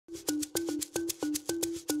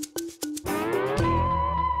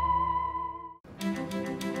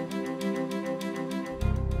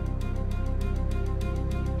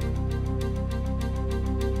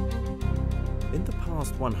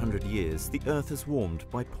100 years, the Earth has warmed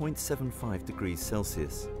by 0.75 degrees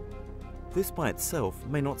Celsius. This by itself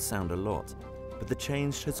may not sound a lot, but the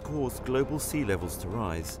change has caused global sea levels to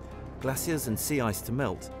rise, glaciers and sea ice to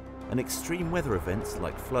melt, and extreme weather events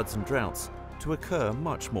like floods and droughts to occur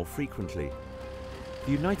much more frequently.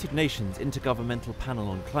 The United Nations Intergovernmental Panel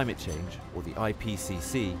on Climate Change, or the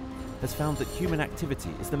IPCC, has found that human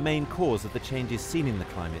activity is the main cause of the changes seen in the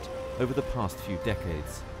climate over the past few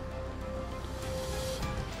decades.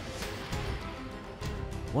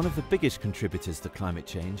 One of the biggest contributors to climate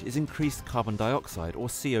change is increased carbon dioxide or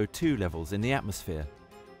CO2 levels in the atmosphere.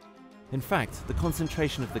 In fact, the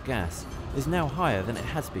concentration of the gas is now higher than it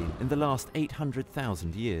has been in the last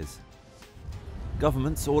 800,000 years.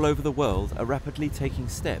 Governments all over the world are rapidly taking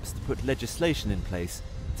steps to put legislation in place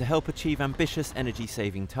to help achieve ambitious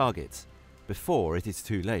energy-saving targets before it is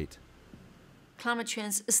too late. Climate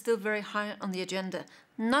change is still very high on the agenda,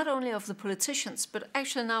 not only of the politicians, but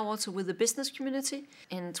actually now also with the business community.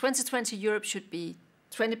 In 2020, Europe should be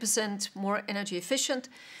 20% more energy efficient.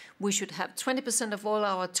 We should have 20% of all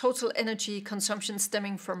our total energy consumption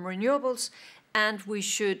stemming from renewables, and we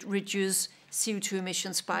should reduce CO2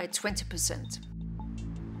 emissions by 20%.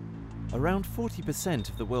 Around 40%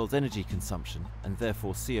 of the world's energy consumption, and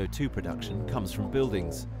therefore CO2 production, comes from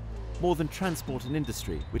buildings, more than transport and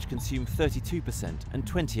industry, which consume 32% and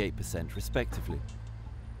 28% respectively.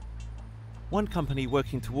 One company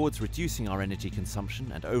working towards reducing our energy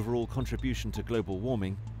consumption and overall contribution to global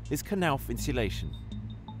warming is Knauf Insulation.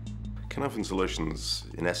 Knauf Insulation,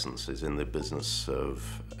 in essence, is in the business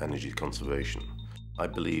of energy conservation. I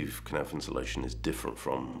believe Knauf Insulation is different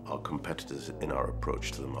from our competitors in our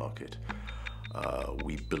approach to the market.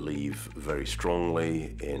 We believe very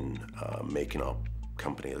strongly in making our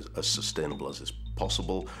company as sustainable as is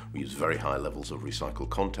possible. We use very high levels of recycled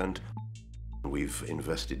content. We've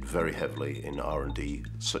invested very heavily in R&D,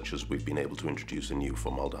 such as we've been able to introduce a new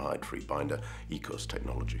formaldehyde-free binder ECOS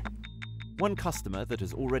technology. One customer that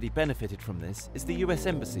has already benefited from this is the US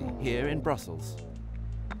Embassy here in Brussels.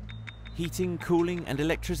 Heating, cooling and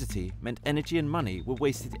electricity meant energy and money were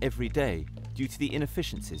wasted every day due to the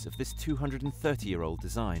inefficiencies of this 230-year-old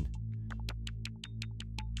design.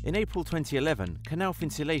 In April 2011, Knauf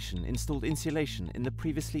Insulation installed insulation in the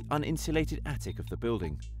previously uninsulated attic of the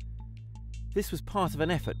building. This was part of an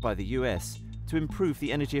effort by the US to improve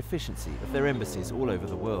the energy efficiency of their embassies all over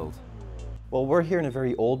the world. Well, we're here in a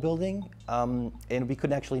very old building, and we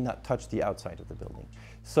could actually not touch the outside of the building.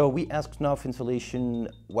 So we asked Knauf Insulation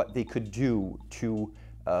what they could do to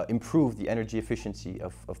improve the energy efficiency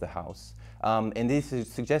of the house. And they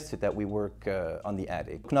suggested that we work on the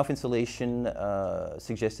attic. Knauf Insulation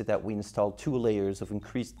suggested that we install 2 layers of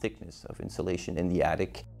increased thickness of insulation in the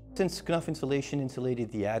attic. Since Knauf Insulation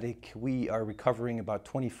insulated the attic, we are recovering about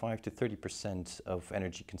 25 to 30% of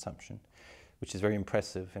energy consumption, which is very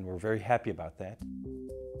impressive, and we're very happy about that.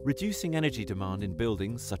 Reducing energy demand in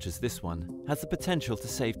buildings such as this one has the potential to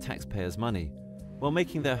save taxpayers money, while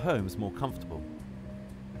making their homes more comfortable.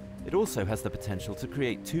 It also has the potential to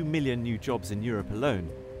create 2 million new jobs in Europe alone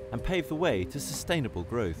and pave the way to sustainable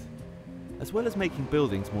growth. As well as making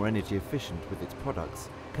buildings more energy efficient with its products,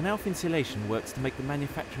 Knauf Insulation works to make the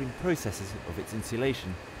manufacturing processes of its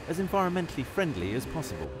insulation as environmentally friendly as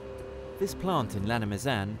possible. This plant in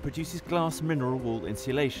Lannemezan produces glass mineral wool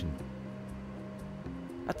insulation.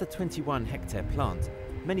 At the 21-hectare plant,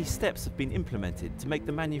 many steps have been implemented to make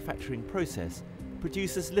the manufacturing process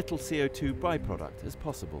produce as little CO2 byproduct as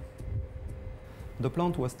possible. The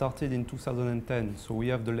plant was started in 2010, so we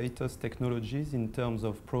have the latest technologies in terms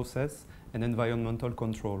of process and environmental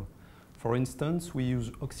control. For instance, we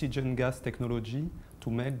use oxygen gas technology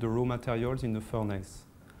to make the raw materials in the furnace.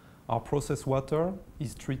 Our process water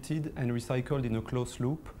is treated and recycled in a closed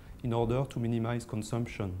loop in order to minimize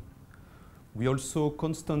consumption. We also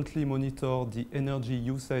constantly monitor the energy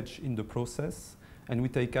usage in the process, and we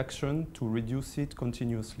take action to reduce it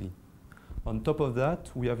continuously. On top of that,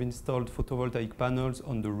 we have installed photovoltaic panels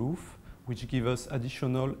on the roof, which give us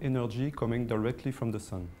additional energy coming directly from the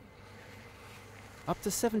sun. Up to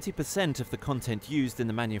 70% of the content used in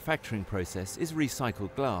the manufacturing process is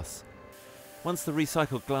recycled glass. Once the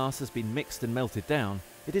recycled glass has been mixed and melted down,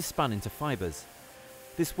 it is spun into fibres.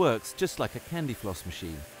 This works just like a candy floss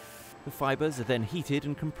machine. The fibres are then heated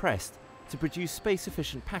and compressed to produce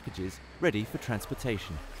space-efficient packages ready for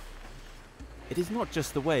transportation. It is not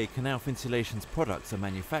just the way Knauf Insulation's products are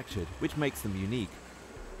manufactured which makes them unique.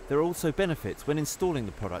 There are also benefits when installing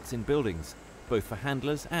the products in buildings, both for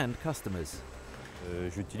handlers and customers.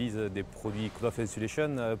 J'utilise des produits Knauf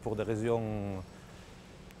Insulation pour des raisons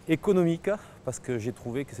économiques, parce que j'ai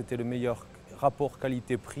trouvé que c'était le meilleur rapport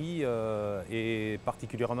qualité-prix et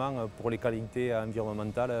particulièrement pour les qualités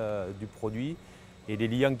environnementales du produit et les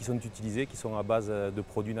liants qui sont utilisés qui sont à base de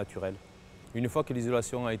produits naturels. Une fois que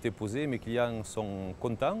l'isolation a été posée, mes clients sont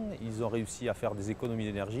contents, ils ont réussi à faire des économies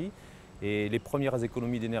d'énergie et les premières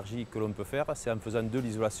économies d'énergie que l'on peut faire, c'est en faisant de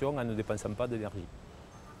l'isolation en ne dépensant pas d'énergie.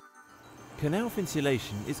 Knauf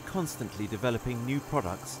Insulation is constantly developing new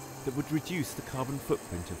products that would reduce the carbon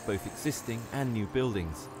footprint of both existing and new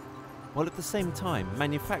buildings, while at the same time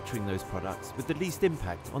manufacturing those products with the least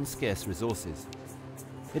impact on scarce resources.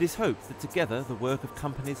 It is hoped that together the work of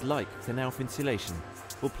companies like Knauf Insulation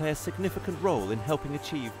will play a significant role in helping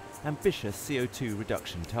achieve ambitious CO2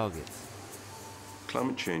 reduction targets.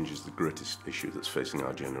 Climate change is the greatest issue that's facing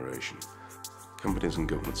our generation. Companies and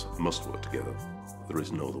governments must work together. There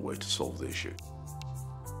is no other way to solve the issue.